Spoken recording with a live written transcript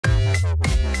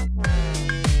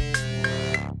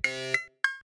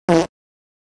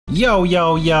Yo,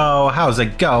 yo, yo, how's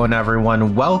it going,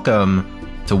 everyone? Welcome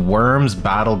to Worms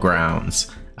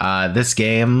Battlegrounds. This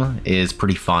game is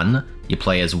pretty fun. You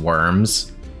play as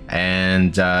worms,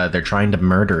 and they're trying to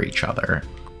murder each other,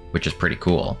 which is pretty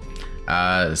cool.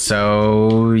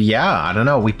 So, yeah, I don't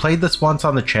know. We played this once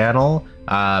on the channel.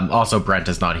 Also, Brent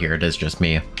is not here. It is just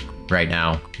me right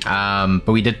now.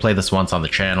 But we did play this once on the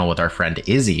channel with our friend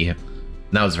Izzy. And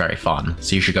that was very fun.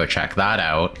 So you should go check that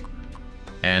out.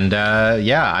 And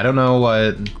yeah, I don't know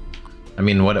what... I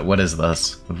mean, what is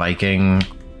this? Viking?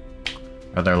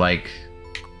 Are there, like,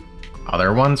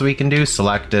 other ones we can do?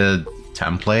 Select a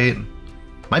template? Am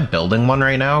I building one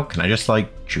right now? Can I just,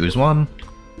 like, choose one?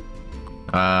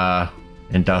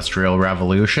 Industrial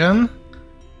Revolution?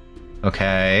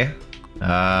 Okay.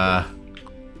 Like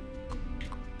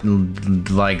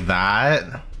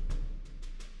that?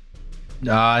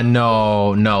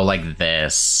 No, like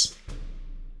this.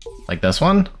 Like this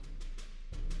one?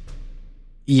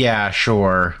 Yeah,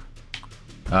 sure.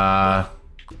 All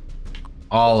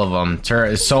of them.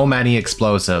 So many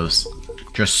explosives.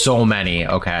 Just so many.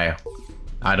 Okay.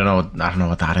 I don't know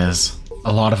what that is.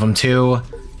 A lot of them too.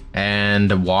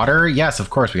 And water? Yes, of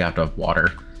course we have to have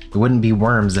water. It wouldn't be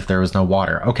worms if there was no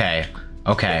water. Okay.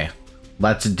 Okay.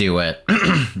 Let's do it.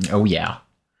 Oh yeah.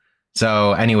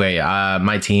 So anyway,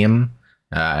 my team,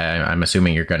 I'm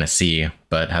assuming you're gonna see,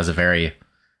 but has a very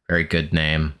good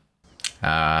name.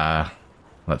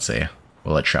 Let's see.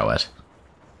 Will it show it?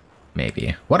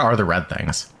 Maybe. What are the red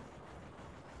things?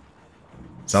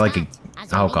 Is that like a...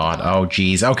 Oh god. Oh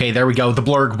geez. Okay, there we go. The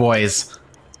Blurg Boys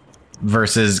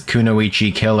versus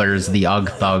Kunoichi Killers, the Ugg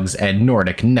Thugs, and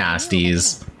Nordic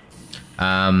Nasties.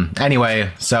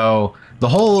 Anyway, so the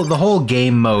whole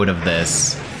game mode of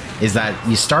this is that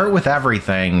you start with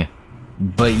everything,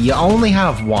 but you only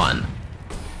have one.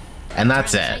 And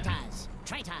that's it.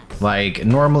 Like,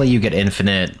 normally you get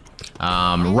infinite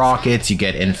rockets, you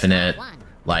get infinite,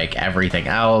 like, everything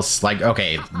else. Like,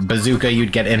 okay, bazooka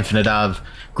you'd get infinite of,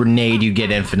 grenade you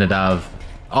get infinite of,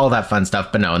 all that fun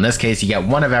stuff. But no, in this case you get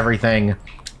one of everything,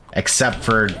 except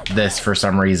for this for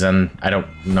some reason. I don't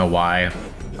know why.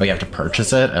 Oh, you have to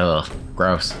purchase it? Ugh,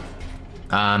 gross.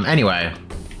 Anyway.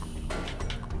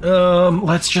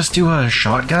 Let's just do a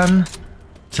shotgun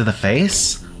to the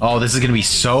face. Oh, this is gonna be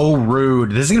so rude.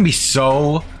 This is gonna be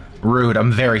so rude.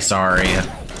 I'm very sorry.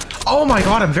 Oh my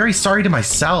god, I'm very sorry to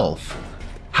myself.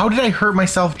 How did I hurt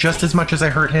myself just as much as I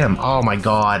hurt him? Oh my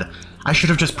god. I should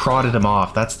have just prodded him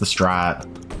off. That's the strat.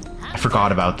 I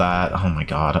forgot about that. Oh my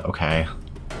god. Okay.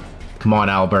 Come on,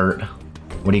 Albert.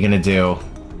 What are you gonna do?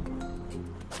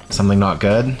 Something not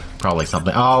good? Probably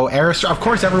something. Oh, airstrike. Of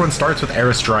course everyone starts with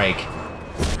airstrike.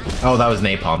 Oh, that was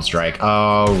napalm strike.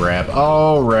 Oh, rip.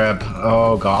 Oh, rip.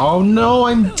 Oh, god. Oh, no,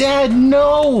 I'm dead.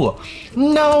 No.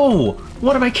 No.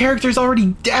 One of my characters already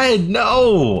dead.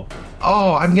 No.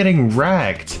 Oh, I'm getting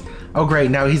wrecked. Oh, great.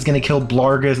 Now he's going to kill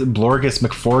Blorgus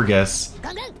McForgus.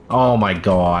 Oh, my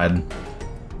god.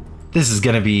 This is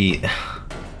going to be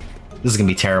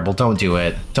terrible. Don't do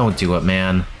it. Don't do it,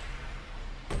 man.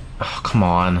 Oh, come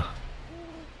on.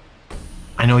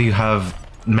 I know you have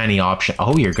many options.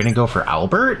 Oh, you're gonna go for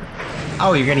Albert?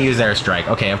 Oh, you're gonna use airstrike.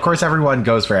 Okay, of course everyone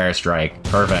goes for airstrike.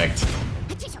 Perfect.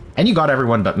 And you got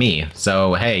everyone but me.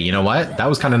 So, hey, you know what? That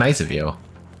was kind of nice of you.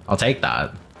 I'll take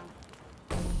that.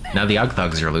 Now the Ugg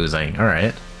Thugs are losing. All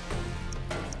right.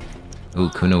 Ooh,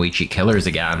 Kunoichi Killers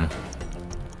again.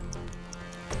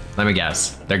 Let me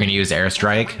guess. They're gonna use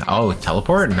airstrike. Oh,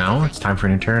 teleport? No, it's time for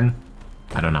an turn.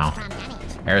 I don't know.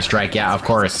 Airstrike, yeah, of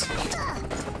course.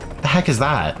 The heck is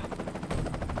that?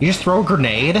 You just throw a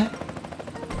grenade?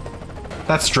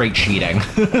 That's straight cheating.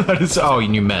 That is, oh,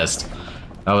 and you missed.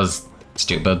 That was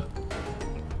stupid.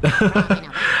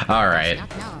 Alright.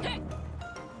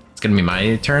 It's gonna be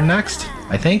my turn next,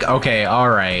 I think? Okay,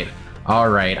 alright.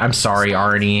 Alright, I'm sorry,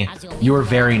 Arnie. You were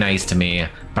very nice to me,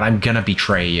 but I'm gonna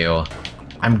betray you.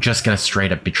 I'm just gonna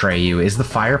straight up betray you. Is the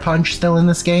fire punch still in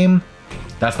this game?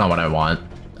 That's not what I want.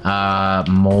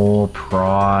 Mole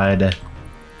prod...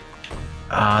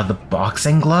 the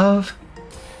boxing glove?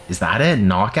 Is that it?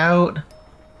 Knockout?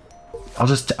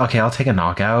 Okay, I'll take a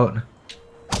knockout.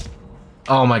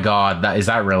 Oh my god, is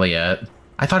that really it?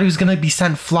 I thought he was gonna be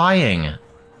sent flying.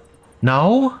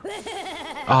 No?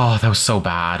 Oh, that was so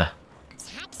bad.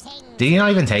 Did he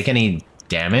not even take any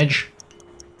damage?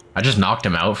 I just knocked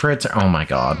him out for it. Oh my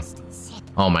god.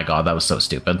 Oh my god, that was so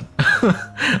stupid.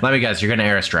 Let me guess, you're gonna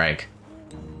airstrike.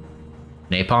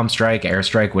 Napalm strike,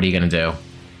 airstrike, what are you gonna do?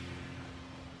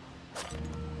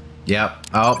 Yep.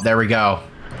 Oh, there we go.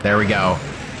 There we go.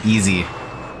 Easy.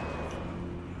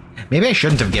 Maybe I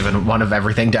shouldn't have given one of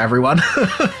everything to everyone.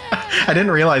 I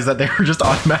didn't realize that they were just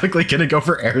automatically gonna go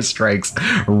for airstrikes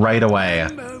right away.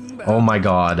 Oh my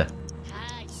god.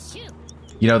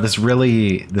 You know, this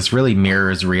really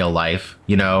mirrors real life.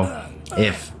 You know,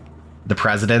 if the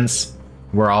presidents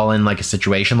were all in like a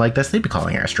situation like this, they'd be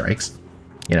calling airstrikes.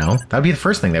 You know, that'd be the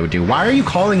first thing they would do. Why are you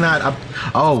calling that up?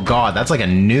 Oh god, that's like a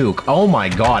nuke. Oh my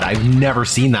god, I've never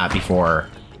seen that before.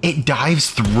 It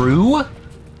dives through?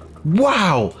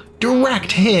 Wow,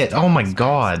 direct hit. Oh my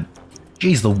god.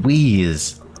 Jeez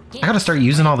Louise. I gotta start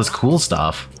using all this cool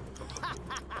stuff.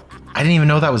 I didn't even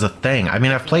know that was a thing. I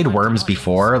mean, I've played Worms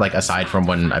before, like aside from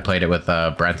when I played it with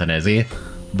Brent and Izzy,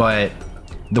 but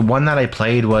the one that I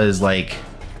played was like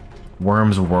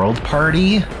Worms World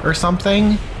Party or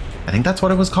something. I think that's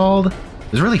what it was called.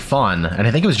 It was really fun, and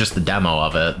I think it was just the demo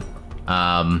of it.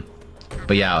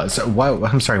 But yeah, so what?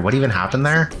 I'm sorry, what even happened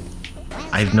there?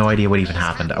 I have no idea what even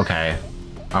happened. Okay,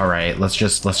 all right, let's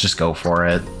just go for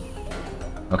it.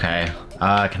 Okay,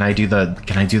 can I do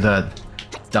the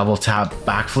double tap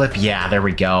backflip? Yeah, there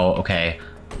we go. Okay,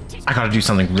 I gotta do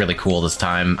something really cool this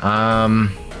time.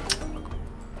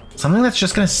 Something that's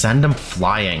just gonna send him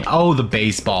flying. Oh, the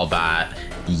baseball bat.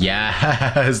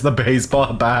 Yes, the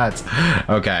baseball bats.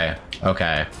 Okay,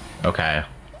 okay, okay,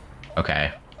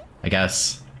 okay. I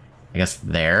guess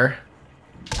there.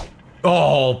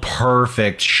 Oh,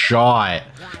 perfect shot.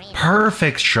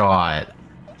 Perfect shot.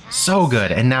 So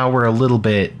good. And now we're a little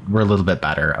bit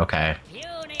better. Okay.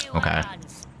 Okay.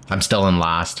 I'm still in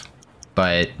last.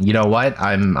 But you know what?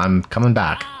 I'm coming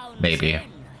back. Maybe.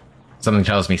 Something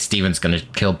tells me Steven's gonna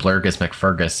kill Blurgus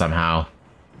McFergus somehow.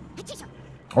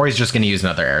 Or he's just gonna use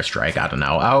another airstrike. I don't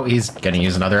know. Oh, he's gonna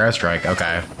use another airstrike.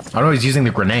 Okay. Oh no, he's using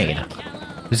the grenade.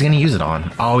 Who's he gonna use it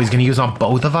on? Oh, he's gonna use it on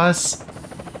both of us?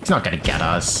 He's not gonna get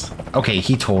us. Okay,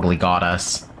 he totally got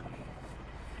us.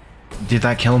 Did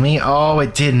that kill me? Oh,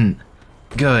 it didn't.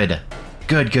 Good.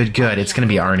 Good, good, good. It's gonna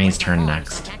be Arnie's turn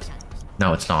next.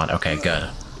 No, it's not. Okay, good.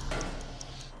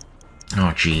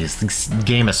 Oh, jeez. This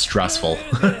game is stressful.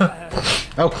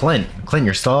 Oh, Clint. Clint,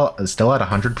 you're still at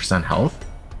 100% health?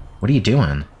 What are you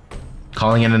doing?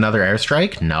 Calling in another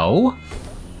airstrike? No?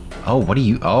 Oh, what are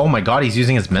you... Oh my god, he's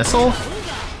using his missile?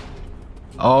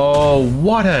 Oh,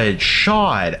 what a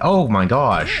shot. Oh my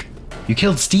gosh. You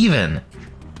killed Steven.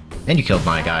 And you killed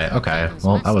my guy. Okay,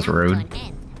 well, that was rude.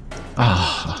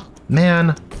 Oh,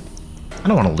 man. I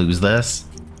don't want to lose this.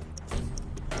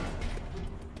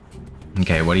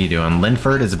 Okay, what are you doing?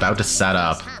 Linford is about to set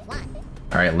up.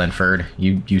 Alright, Linford,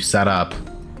 you set up.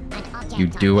 You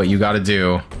do what you gotta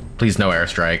do. Please, no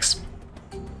airstrikes.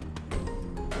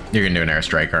 You're gonna do an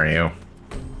airstrike, aren't you?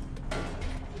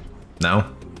 No?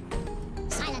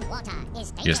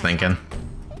 You're just thinking?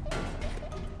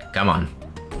 Come on.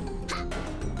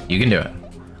 You can do it.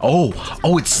 Oh!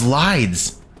 Oh, it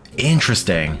slides!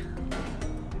 Interesting.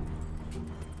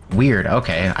 Weird,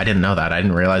 okay. I didn't know that. I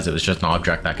didn't realize it was just an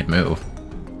object that could move.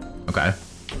 Okay.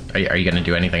 Are you gonna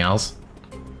do anything else?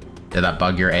 Did that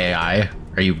bug your AI?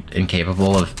 Are you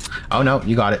incapable of... Oh no,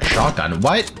 you got it. Shotgun.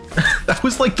 What? That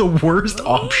was like the worst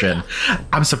option.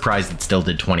 I'm surprised it still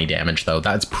did 20 damage though.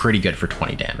 That's pretty good for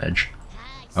 20 damage.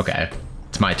 Okay.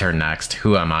 It's my turn next.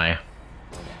 Who am I?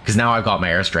 Because now I've got my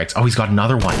airstrikes. Oh, he's got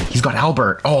another one. He's got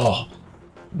Albert. Oh,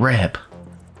 rip.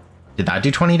 Did that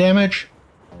do 20 damage?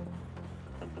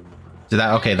 Did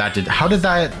that... Okay, that did... How did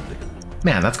that...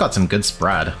 Man, that's got some good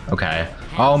spread. Okay.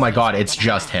 Oh my god, it's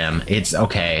just him. It's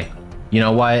okay. You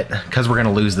know what? Because we're going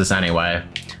to lose this anyway.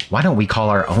 Why don't we call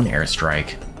our own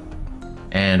airstrike?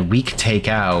 And we could take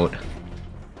out...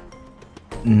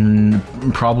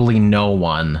 probably no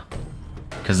one.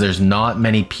 Because there's not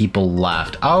many people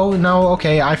left. Oh, no,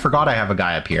 okay. I forgot I have a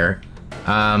guy up here.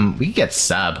 We could get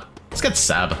Seb. Let's get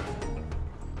Seb.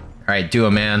 Alright, do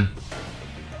it, man.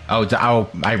 Oh,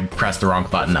 I pressed the wrong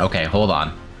button. Okay, hold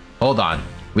on. Hold on.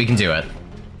 We can do it.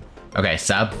 Okay,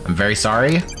 Seb, I'm very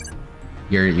sorry.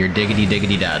 You're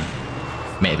diggity dead.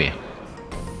 Maybe.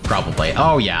 Probably.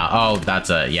 Oh, yeah. Oh, that's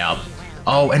a... Yeah.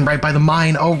 Oh, and right by the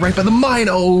mine. Oh, right by the mine.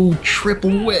 Oh,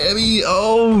 triple whammy.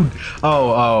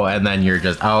 Oh, and then you're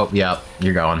just... Oh, yep.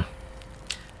 You're going.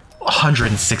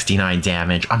 169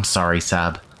 damage. I'm sorry,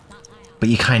 Seb. But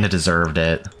you kind of deserved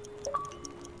it.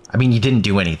 I mean, you didn't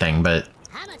do anything, but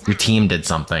your team did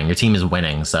something. Your team is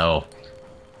winning, so...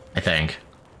 I think.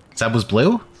 Seb was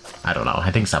blue? I don't know. I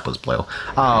think Seb was blue.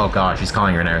 Oh, gosh. He's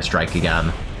calling her an airstrike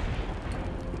again.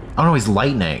 Oh, no. He's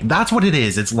lightning. That's what it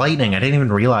is. It's lightning. I didn't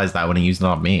even realize that when he used it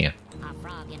on me.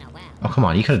 Oh, come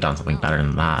on. You could have done something better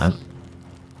than that.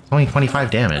 It's only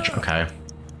 25 damage. Okay.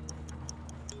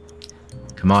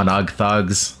 Come on, Ugg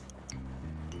Thugs.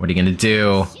 What are you going to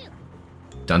do?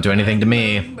 Don't do anything to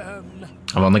me.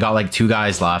 I've only got like 2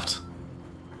 guys left.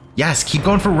 Yes, keep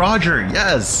going for Roger.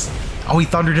 Yes. Oh, he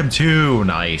thundered him too.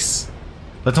 Nice.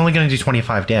 That's only going to do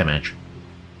 25 damage.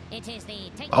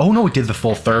 Oh, no, it did the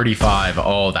full 35.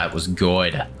 Oh, that was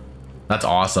good. That's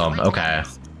awesome. Okay.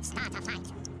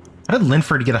 How did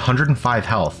Linford get 105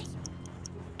 health?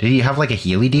 Did he have like a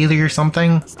healy dealy or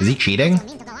something? Is he cheating?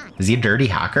 Is he a dirty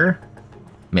hacker?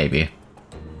 Maybe.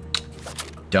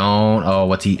 Don't. Oh,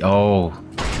 what's he? Oh.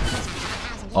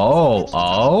 Oh.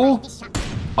 Oh.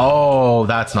 Oh,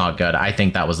 that's not good. I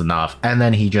think that was enough. And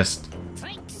then he just...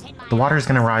 The water's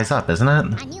gonna rise up, isn't it?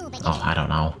 Oh, I don't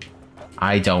know.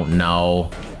 I don't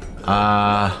know.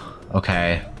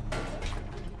 Okay.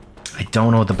 I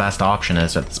don't know what the best option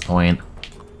is at this point.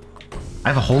 I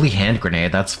have a holy hand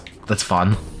grenade. That's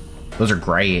fun. Those are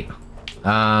great.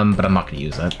 But I'm not gonna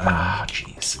use it. Ah,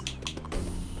 jeez.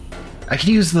 I could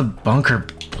use the bunker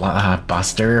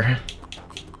buster.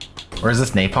 Or is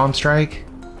this napalm strike?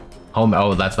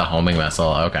 Oh, that's the homing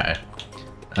missile. Okay.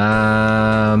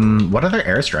 What other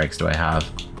airstrikes do I have?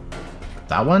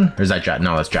 That one? Or is that jet?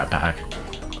 No, that's jetpack.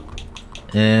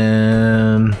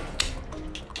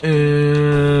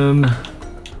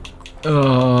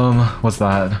 What's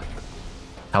that?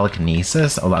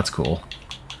 Telekinesis? Oh, that's cool.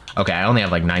 Okay, I only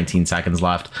have like 19 seconds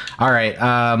left. All right.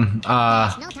 I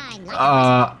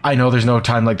know there's no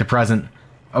time like the present.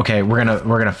 Okay, we're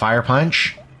gonna fire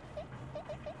punch.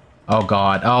 Oh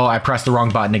god. Oh, I pressed the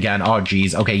wrong button again. Oh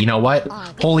geez. Okay, you know what?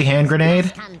 Holy hand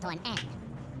grenade.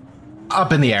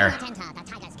 Up in the air.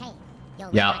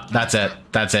 Yeah, that's it.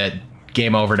 That's it.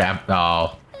 Game over to...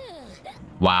 Oh.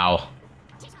 Wow.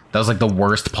 That was like the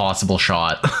worst possible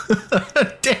shot.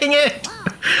 Dang it!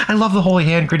 I love the holy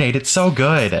hand grenade. It's so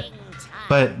good.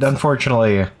 But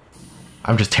unfortunately,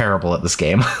 I'm just terrible at this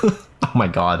game. Oh my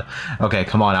god. Okay,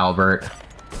 come on, Albert.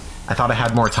 I thought I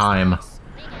had more time.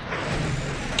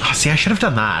 Oh, see, I should have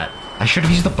done that. I should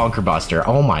have used the bunker buster.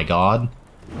 Oh my god.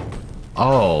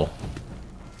 Oh.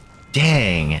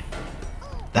 Dang.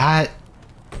 That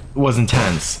was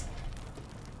intense.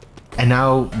 And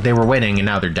now they were winning and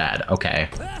now they're dead. Okay.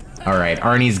 Alright,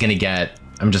 Arnie's gonna get...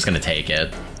 I'm just gonna take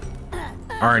it.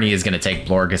 Arnie is gonna take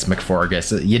Blorgus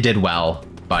McForgus. You did well,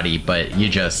 buddy, but you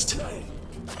just...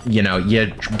 You know,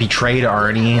 you betrayed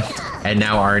Arnie, and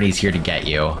now Arnie's here to get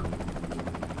you.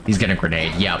 He's gonna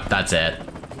grenade. Yep, that's it.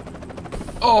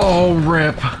 Oh,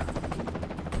 rip.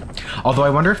 Although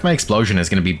I wonder if my explosion is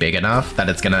gonna be big enough that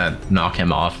it's gonna knock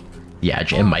him off the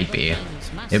edge. It might be.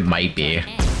 It might be.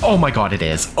 Oh my god, it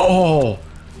is. Oh,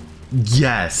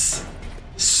 yes.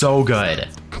 So good.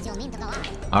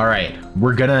 All right,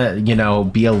 we're gonna, you know,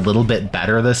 be a little bit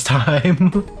better this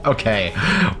time. Okay,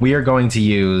 we are going to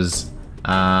use,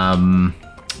 what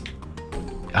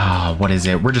is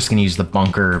it? We're just gonna use the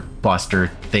bunker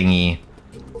buster thingy.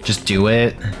 Just do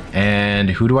it. And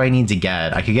who do I need to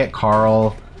get? I could get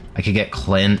Carl. I could get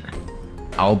Clint.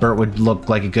 Albert would look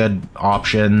like a good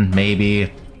option,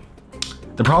 maybe.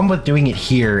 The problem with doing it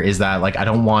here is that, like, I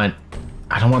don't want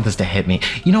this to hit me.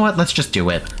 You know what? Let's just do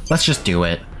it. Let's just do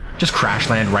it. Just crash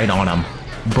land right on him.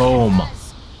 Boom.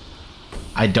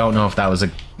 I don't know if that was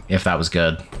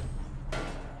good.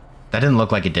 That didn't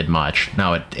look like it did much.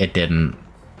 No, it didn't.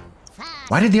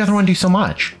 Why did the other one do so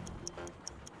much?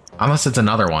 Unless it's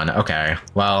another one. Okay.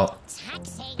 Well,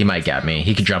 he might get me.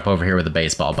 He could jump over here with a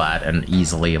baseball bat and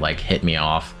easily, like, hit me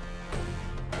off.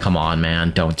 Come on,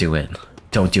 man. Don't do it.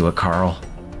 Don't do it, Carl.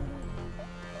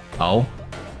 Oh?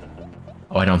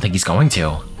 Oh, I don't think he's going to.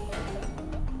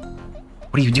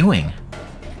 What are you doing?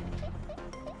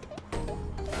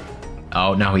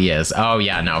 Oh, no, he is. Oh,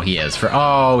 yeah, no, he is.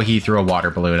 Oh, he threw a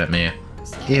water balloon at me.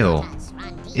 Ew.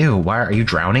 Ew, why are you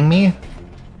drowning me?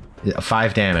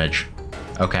 5 damage.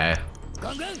 Okay.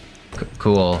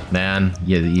 Cool, man.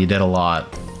 You did a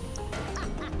lot.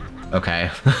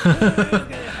 Okay.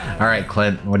 Alright,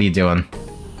 Clint, what are you doing?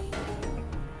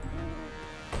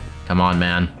 Come on,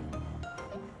 man.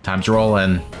 Time's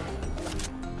rolling.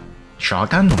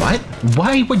 Shotgun? What?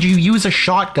 Why would you use a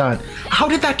shotgun? How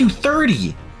did that do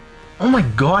 30? Oh my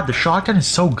god, the shotgun is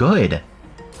so good.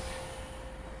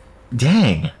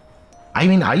 Dang. I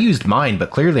mean, I used mine, but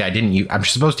clearly I didn't use... I'm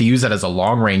supposed to use it as a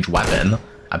long-range weapon,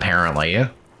 apparently. I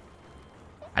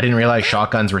didn't realize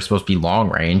shotguns were supposed to be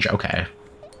long-range. Okay.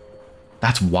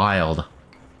 That's wild.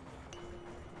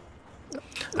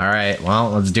 Alright,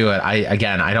 well, let's do it.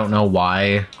 Again, I don't know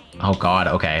why... Oh god,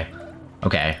 okay.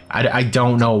 Okay. I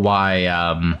don't know why,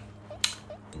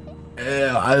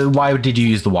 why did you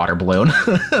use the water balloon?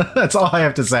 That's all I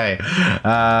have to say.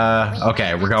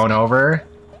 Okay, we're going over.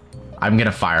 I'm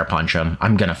gonna fire punch him.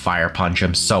 I'm gonna fire punch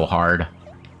him so hard.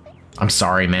 I'm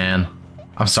sorry, man.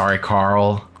 I'm sorry,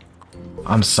 Carl.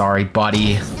 I'm sorry,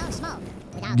 buddy.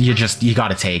 You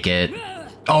gotta take it.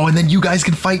 Oh, and then you guys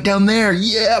can fight down there.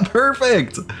 Yeah,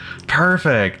 perfect.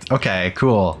 Perfect. Okay,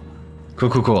 cool.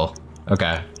 Cool.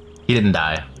 Okay. He didn't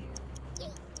die.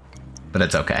 But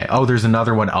it's okay. Oh, there's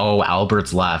another one. Oh,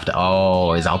 Albert's left.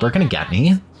 Oh, is Albert gonna get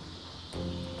me?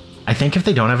 I think if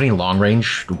they don't have any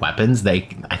long-range weapons, I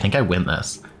think I win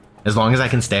this. As long as I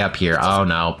can stay up here. Oh,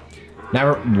 no.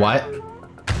 Never. What?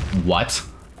 What?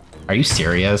 Are you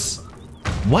serious?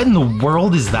 What in the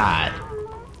world is that?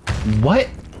 What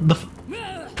the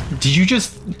did you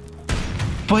just...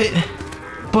 But...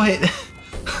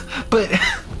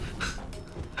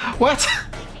 What?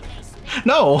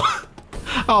 No!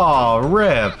 Oh,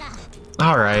 rip.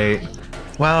 Alright.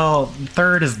 Well,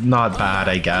 third is not bad,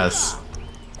 I guess.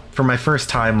 For my first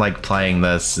time, like, playing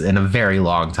this in a very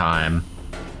long time.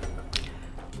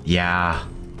 Yeah.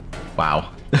 Wow.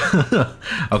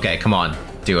 Okay, come on.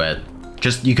 Do it.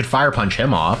 Just, you could fire punch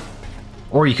him off.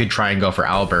 Or you could try and go for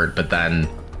Albert, but then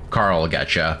Carl will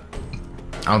get you. I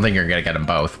don't think you're gonna get them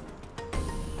both.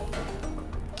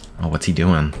 Oh, what's he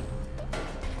doing?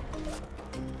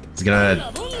 He's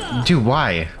gonna... Dude,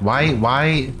 why?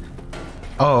 Why?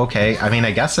 Oh, okay. I mean,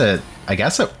 I guess it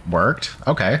worked.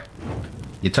 Okay.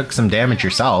 You took some damage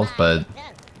yourself, but...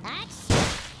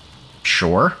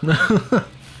 Sure.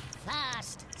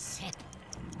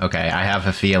 Okay, I have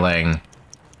a feeling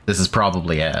this is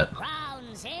probably it.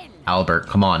 Albert,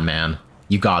 come on, man.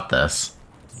 You got this.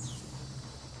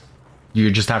 You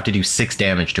just have to do 6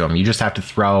 damage to him. You just have to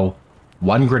throw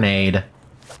 1 grenade.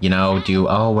 You know, do...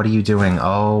 Oh, what are you doing?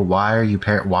 Oh, why are you...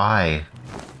 Why?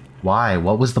 Why?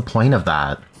 What was the point of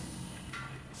that?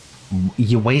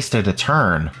 You wasted a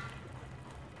turn.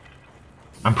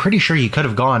 I'm pretty sure you could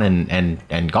have gone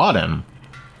and got him.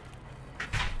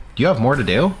 Do you have more to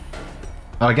do?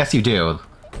 Oh, I guess you do.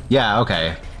 Yeah,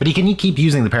 okay. But he can keep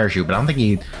using the parachute, but I don't think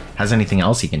he has anything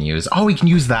else he can use. Oh, he can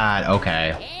use that.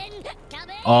 Okay.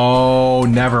 Oh,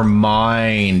 never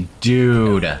mind.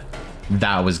 Dude.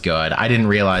 That was good. I didn't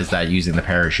realize that using the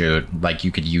parachute, like,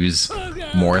 you could use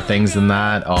more things than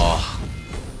that. Oh.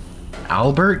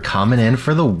 Albert coming in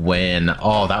for the win.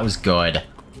 Oh, that was good.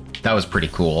 That was pretty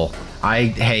cool.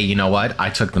 Hey, you know what? I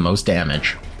took the most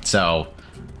damage. So,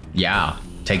 yeah.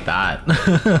 Take that.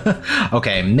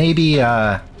 Okay, maybe,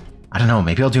 I don't know,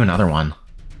 maybe I'll do another one.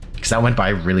 Because that went by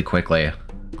really quickly.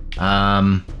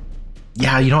 Yeah,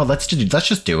 you know what, let's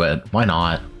just do it. Why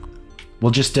not?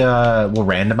 We'll just, we'll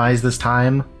randomize this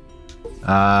time.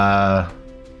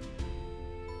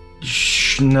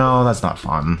 No, that's not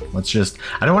fun. Let's just,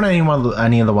 I don't want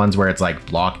any of the ones where it's, like,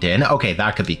 blocked in. Okay,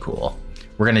 that could be cool.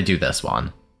 We're gonna do this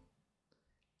one.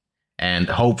 And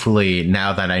hopefully,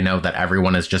 now that I know that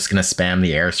everyone is just going to spam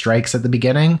the airstrikes at the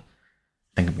beginning, I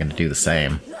think I'm going to do the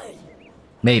same.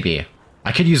 Maybe.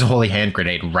 I could use a holy hand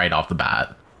grenade right off the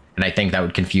bat. And I think that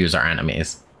would confuse our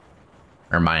enemies.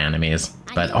 Or my enemies.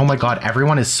 But oh my god,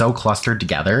 everyone is so clustered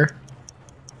together.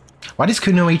 Why does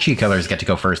Kunoichi Killers get to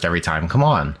go first every time? Come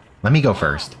on. Let me go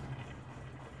first.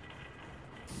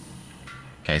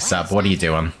 Okay, Sub, what are you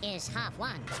doing?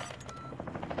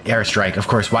 Airstrike, of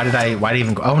course. Why did I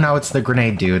even go? Oh, no, it's the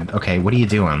grenade dude. Okay, what are you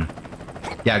doing?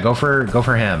 Yeah, go for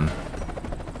him.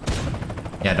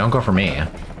 Yeah, don't go for me.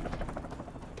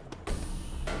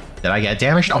 Did I get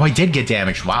damaged? Oh, I did get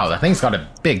damaged. Wow, that thing's got a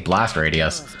big blast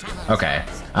radius. Okay.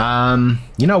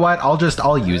 You know what?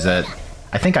 I'll use it.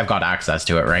 I think I've got access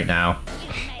to it right now.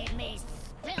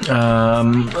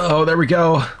 Oh, there we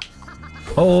go.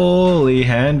 Holy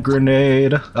hand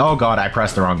grenade. Oh god, I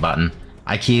pressed the wrong button.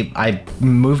 I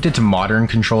moved it to modern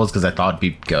controls because I thought it'd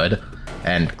be good,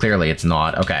 and clearly it's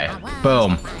not. Okay,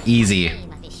 boom, easy,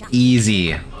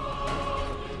 easy.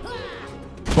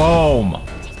 Boom.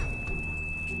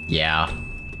 Yeah,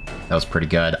 that was pretty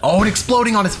good. Oh, and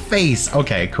exploding on his face.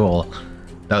 Okay, cool.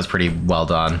 That was pretty well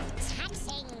done.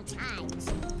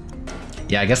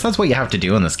 Yeah, I guess that's what you have to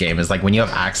do in this game, is like when you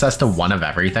have access to one of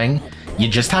everything, you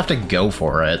just have to go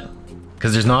for it.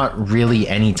 Because there's not really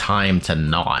any time to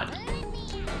not.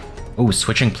 Oh,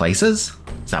 switching places?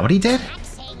 Is that what he did?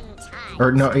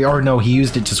 Or no, he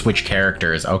used it to switch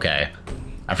characters. Okay.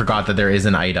 I forgot that there is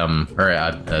an item, or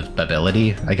a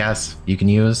ability, I guess, you can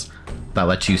use that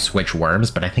lets you switch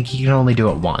worms, but I think you can only do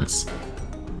it once.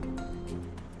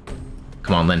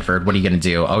 Come on, Linford, what are you gonna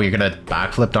do? Oh, you're gonna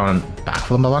backflip on?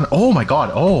 Oh my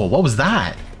god, oh, what was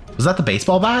that? Was that the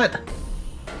baseball bat?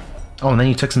 Oh, and then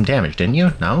you took some damage, didn't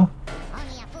you? No?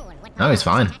 No, he's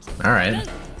fine. Alright.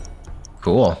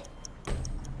 Cool.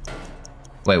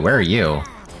 Wait, where are you?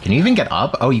 Can you even get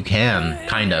up? Oh, you can,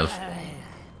 kind of.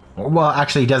 Well,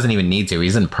 actually, he doesn't even need to.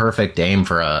 He's in perfect aim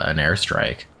for an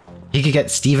airstrike. He could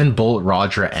get Steven, Bolt,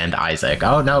 Roger, and Isaac.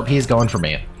 Oh, nope, he's going for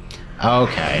me.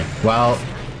 Okay, well,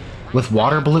 with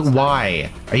water balloon,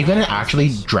 why? Are you gonna actually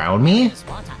drown me?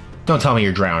 Don't tell me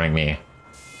you're drowning me.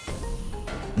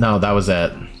 No, that was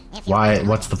it. Why?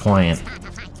 What's the point?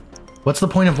 What's the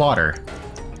point of water?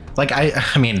 Like,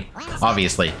 I mean,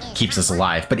 obviously, keeps us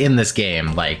alive, but in this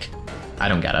game, like, I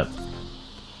don't get it.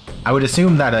 I would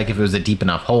assume that, like, if it was a deep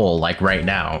enough hole, like right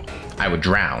now, I would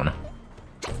drown.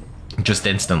 Just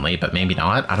instantly, but maybe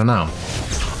not. I don't know.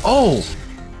 Oh!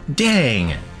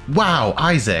 Dang! Wow,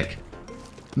 Isaac.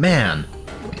 Man,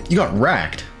 you got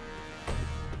wrecked.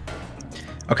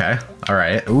 Okay,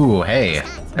 alright. Ooh, hey.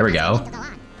 There we go.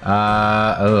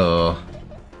 Oh.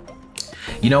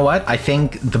 You know what? I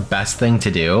think the best thing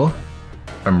to do,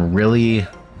 if I'm really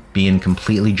being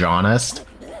completely honest,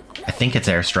 I think it's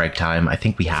airstrike time. I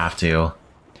think we have to.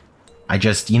 I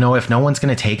just, you know, if no one's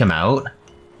gonna take him out,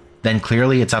 then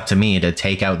clearly it's up to me to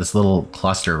take out this little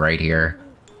cluster right here.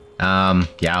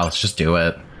 Yeah, let's just do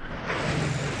it.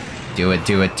 Do it,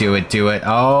 do it, do it, do it.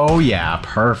 Oh, yeah,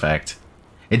 perfect.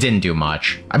 It didn't do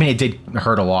much. I mean, it did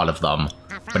hurt a lot of them,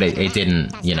 but it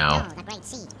didn't, you know.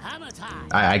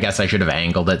 I guess I should have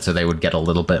angled it so they would get a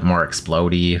little bit more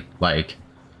explodey, like,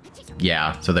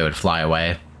 yeah, so they would fly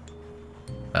away.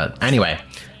 But anyway,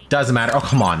 doesn't matter. Oh,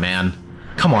 come on, man.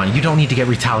 Come on, you don't need to get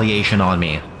retaliation on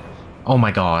me. Oh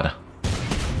my god.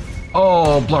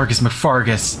 Oh, Blargus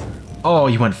McFargus. Oh,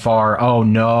 you went far. Oh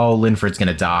no, Linford's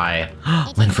gonna die.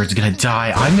 Linford's gonna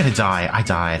die. I'm gonna die. I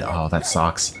died. Oh, that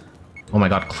sucks. Oh my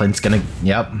god, Clint's gonna...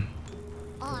 Yep.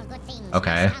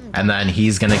 Okay, and then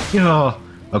he's gonna... Oh.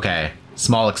 Okay,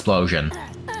 small explosion.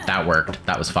 That worked.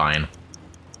 That was fine.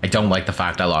 I don't like the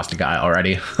fact I lost a guy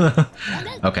already.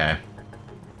 Okay.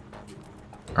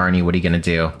 Arnie, what are you gonna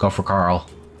do? Go for Carl.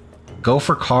 Go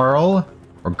for Carl,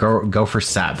 or go for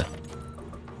Seb.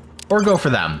 Or go for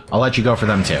them. I'll let you go for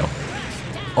them too.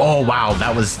 Oh wow,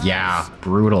 that was, yeah,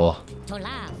 brutal.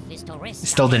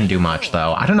 Still didn't do much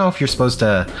though. I don't know if you're supposed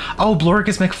to... Oh,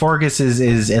 Blorgus McForgus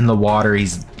is in the water.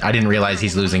 I didn't realize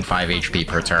he's losing 5 HP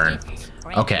per turn.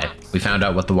 Okay, we found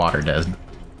out what the water does.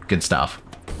 Good stuff.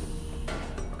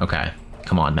 Okay,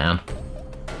 come on, man.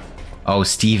 Oh,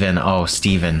 Steven. Oh,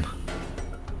 Steven.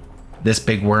 This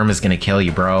big worm is gonna kill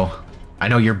you, bro. I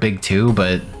know you're big too,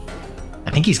 but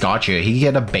I think he's got you. He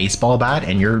can get a baseball bat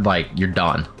and you're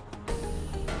done.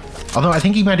 Although I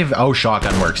think he might have... Oh,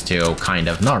 shotgun works too, kind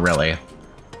of. Not really.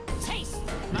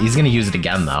 He's gonna use it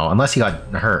again though, unless he got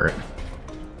hurt.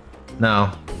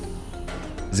 No.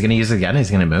 Is he gonna use it again?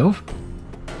 He's gonna move?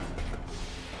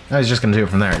 No, he's just gonna do it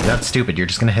from there. That's stupid. You're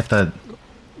just gonna hit the...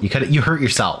 You hurt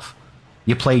yourself.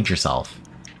 You played yourself.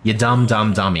 You dumb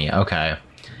dummy. Okay.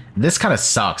 This kind of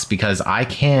sucks because I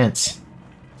can't...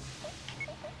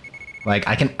 Like,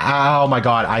 I can... Oh my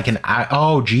god, I can...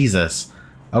 Oh, Jesus.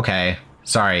 Okay.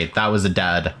 Sorry, that was a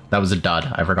dud. That was a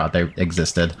dud. I forgot they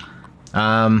existed.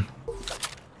 I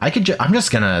could I'm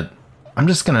just gonna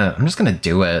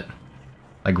do it.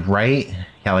 Like right...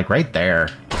 Yeah, like right there.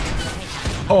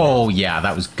 Oh, yeah,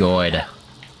 that was good.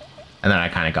 And then I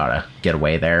kind of gotta get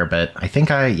away there, but I think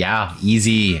yeah,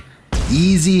 easy.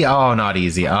 Easy. Oh, not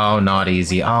easy. Oh, not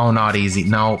easy. Oh, not easy.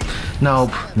 Nope.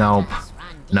 Nope. Nope.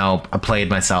 Nope. I played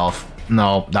myself.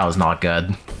 Nope, that was not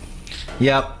good.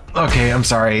 Yep. Okay, I'm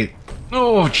sorry.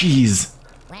 Oh, jeez.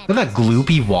 Look at that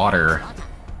gloopy water.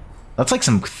 That's like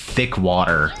some thick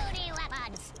water.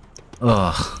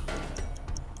 Ugh.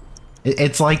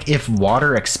 It's like if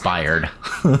water expired.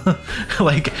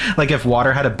 like if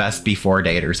water had a best before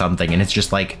date or something, and it's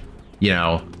just like, you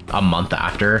know, a month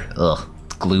after. Ugh.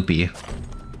 Gloopy.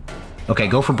 Okay,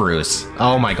 go for Bruce.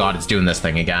 Oh my god, it's doing this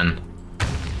thing again.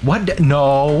 What?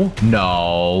 No.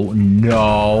 No.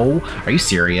 No. Are you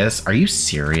serious? Are you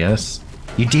serious?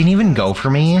 You didn't even go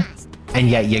for me? And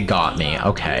yet you got me.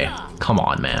 Okay. Come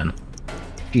on, man.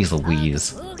 Jeez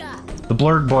Louise. The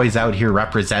Blurred Boys out here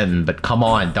representing, but come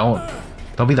on, don't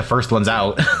be the first ones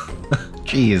out.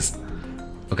 Jeez.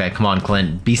 Okay, come on,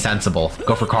 Clint. Be sensible.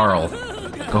 Go for Carl.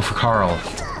 Go for Carl.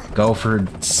 Go for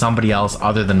somebody else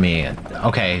other than me.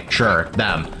 Okay, sure,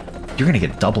 them. You're gonna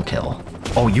get a double kill.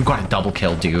 Oh, you got a double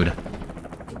kill, dude.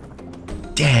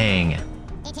 Dang.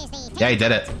 Yeah, he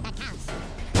did it.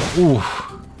 Ooh.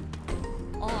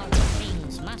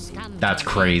 That's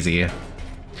crazy.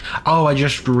 Oh, I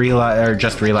just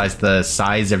realized the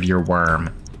size of your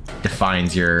worm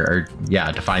defines your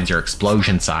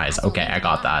explosion size. Okay, I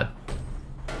got that.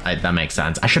 That makes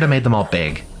sense. I should have made them all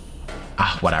big.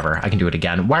 Ah, whatever. I can do it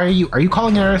again. Why are you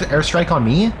calling an airstrike on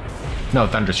me? No,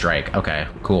 Thunderstrike. Okay,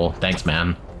 cool. Thanks,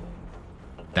 man.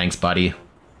 Thanks, buddy.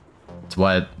 It's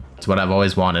what I've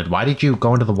always wanted. Why did you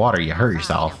go into the water? You hurt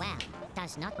yourself.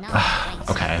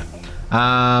 Okay.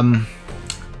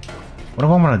 What do I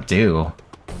want to do?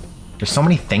 There's so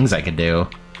many things I could do.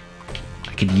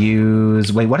 I could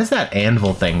use... Wait, what is that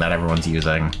anvil thing that everyone's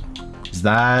using? Is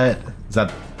that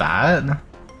that?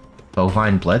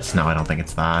 Bovine Blitz? No, I don't think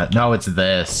it's that. No, it's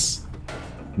this.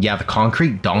 Yeah, the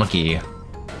concrete donkey.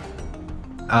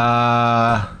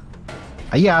 Yeah,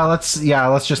 let's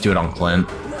just do it on Clint.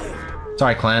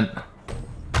 Sorry, Clint.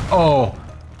 Oh.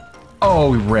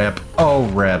 Oh, rip. Oh,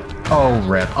 rip. Oh,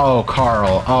 rip. Oh,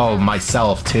 Carl. Oh,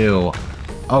 myself, too.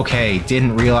 Okay,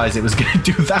 didn't realize it was gonna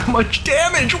do that much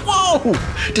damage. Whoa!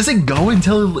 Does it go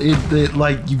until it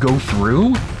like, you go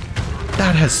through?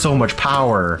 That has so much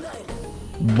power.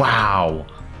 Wow.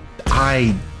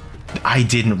 I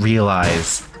didn't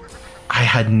realize. I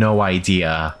had no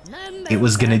idea it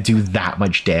was gonna do that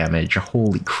much damage.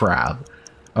 Holy crap.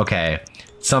 Okay.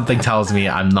 Something tells me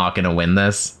I'm not gonna win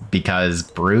this because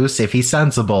Bruce, if he's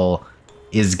sensible,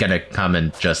 is gonna come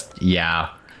and just, yeah.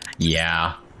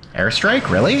 Airstrike?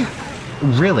 Really?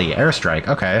 Really? Airstrike?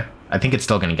 Okay. I think it's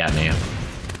still gonna get me.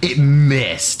 It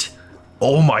missed.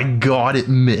 Oh my god, it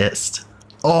missed.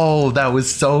 Oh, that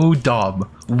was so dumb.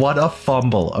 What a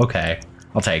fumble. Okay,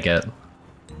 I'll take it.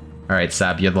 All right,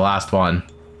 Seb, you're the last one.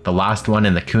 The last one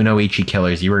in the Kunoichi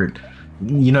Killers. You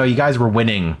guys were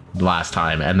winning the last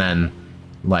time, and then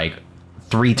like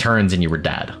 3 turns and you were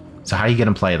dead. So how are you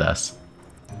gonna play this?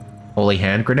 Holy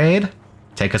hand grenade?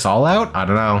 Take us all out? I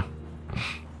don't know.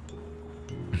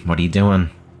 What are you doing?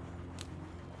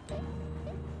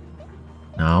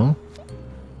 No?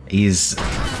 He's...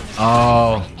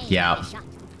 Oh, yeah.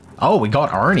 Oh, we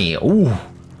got Arnie. Ooh.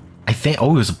 I think...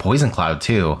 Oh, it was a poison cloud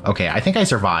too. Okay, I think I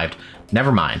survived.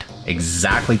 Never mind.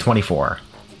 Exactly 24.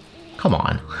 Come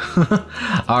on.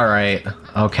 All right.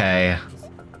 Okay.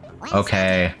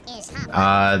 Okay.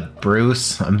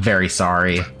 Bruce, I'm very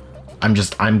sorry. I'm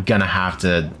gonna have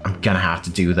to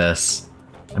do this.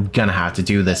 I'm gonna have to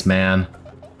do this, man.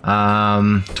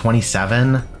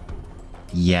 27?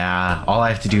 Yeah, all I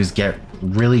have to do is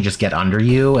really just get under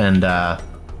you and,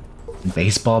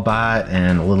 baseball bat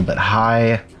and a little bit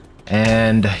high.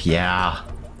 And, yeah.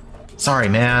 Sorry,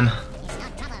 man.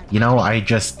 You know,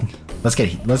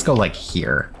 let's go, like,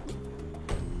 here.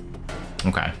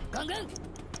 Okay.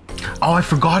 Oh, I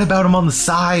forgot about him on the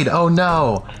side. Oh,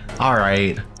 no. All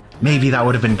right. Maybe that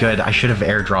would have been good. I should have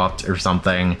airdropped or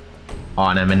something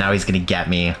on him, and now he's gonna get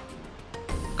me.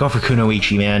 Go for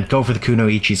Kunoichi, man. Go for the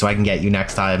Kunoichi so I can get you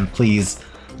next time, please.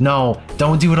 No,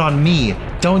 don't do it on me.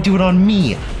 Don't do it on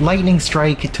me. Lightning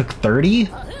strike, it took 30?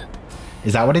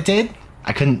 Is that what it did?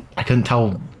 I couldn't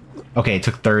tell. Okay, it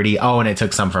took 30. Oh, and it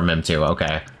took some from him too.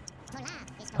 Okay.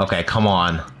 Okay, come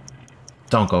on.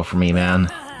 Don't go for me,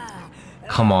 man.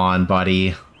 Come on,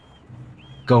 buddy.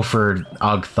 Go for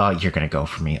Ugtha. You're gonna go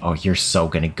for me. Oh, you're so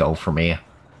gonna go for me.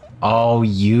 Oh,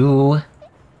 you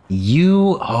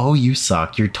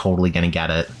suck. You're totally gonna get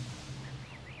it.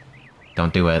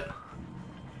 Don't do it.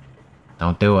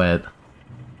 Don't do it.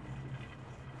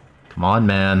 Come on,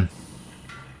 man.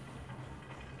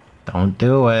 Don't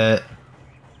do it.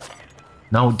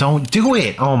 No, don't do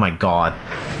it! Oh my god.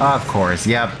 Of course,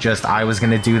 yep, just I was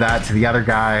gonna do that to the other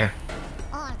guy.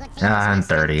 And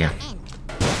 30.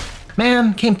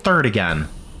 Man, came third again.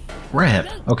 Rip.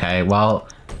 Okay, well,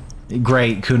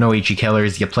 great, Kunoichi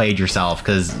Killers, you played yourself,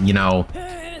 because, you know,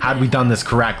 had we done this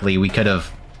correctly, we could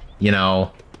have, you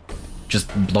know, just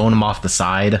blown him off the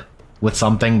side with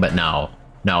something, but no.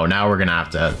 No, now we're gonna have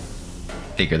to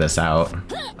figure this out.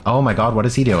 Oh my god, what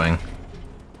is he doing?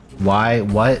 Why?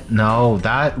 What? No,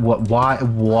 that... What? Why?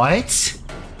 What?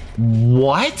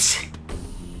 What?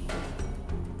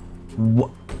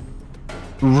 What?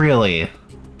 Really?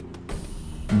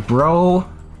 Bro,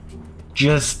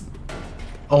 just...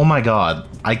 Oh my god.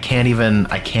 I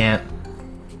can't...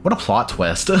 What a plot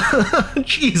twist.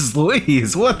 Jeez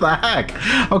Louise, what the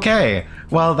heck? Okay,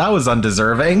 well, that was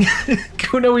undeserving.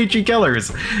 Kunoichi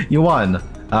Killers, you won.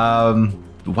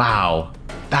 Wow.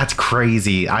 That's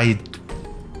crazy.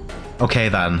 Okay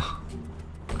then.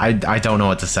 I don't know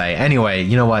what to say. Anyway,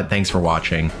 you know what? Thanks for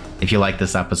watching. If you like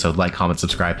this episode, like, comment,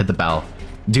 subscribe, hit the bell.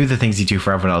 Do the things you do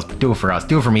for everyone else, but do it for us.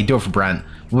 Do it for me, do it for Brent.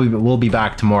 We'll be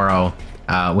back tomorrow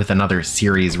with another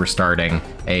series. We're starting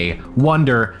a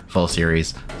wonderful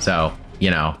series. So, you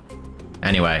know.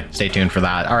 Anyway, stay tuned for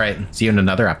that. All right, see you in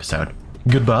another episode.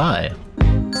 Goodbye.